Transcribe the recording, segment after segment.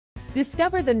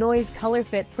Discover the Noise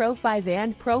Colorfit Pro 5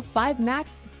 and Pro 5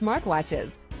 Max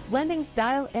smartwatches, blending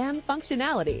style and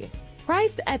functionality.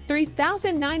 Priced at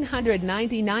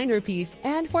 3,999 rupees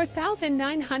and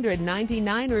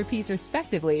 4,999 rupees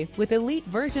respectively, with elite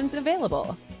versions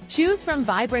available. Choose from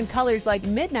vibrant colors like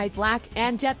midnight black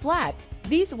and jet black.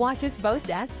 These watches boast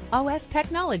SOS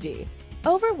technology,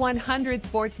 over 100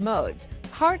 sports modes,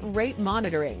 heart rate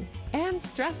monitoring, and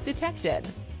stress detection.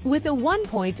 With a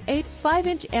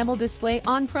 1.85-inch AMOLED display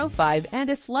on Pro 5 and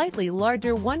a slightly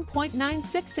larger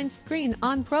 1.96-inch screen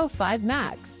on Pro 5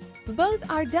 Max. Both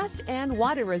are dust and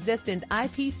water-resistant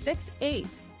IP68.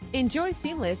 Enjoy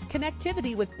seamless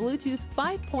connectivity with Bluetooth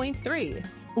 5.3,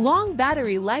 long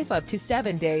battery life up to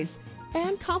 7 days,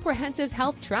 and comprehensive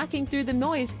health tracking through the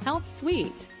Noise Health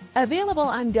Suite. Available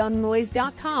on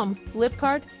Noise.com,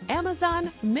 Flipkart,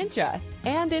 Amazon, Myntra,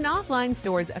 and in offline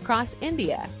stores across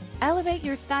India. Elevate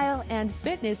your style and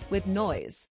fitness with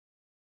Noise.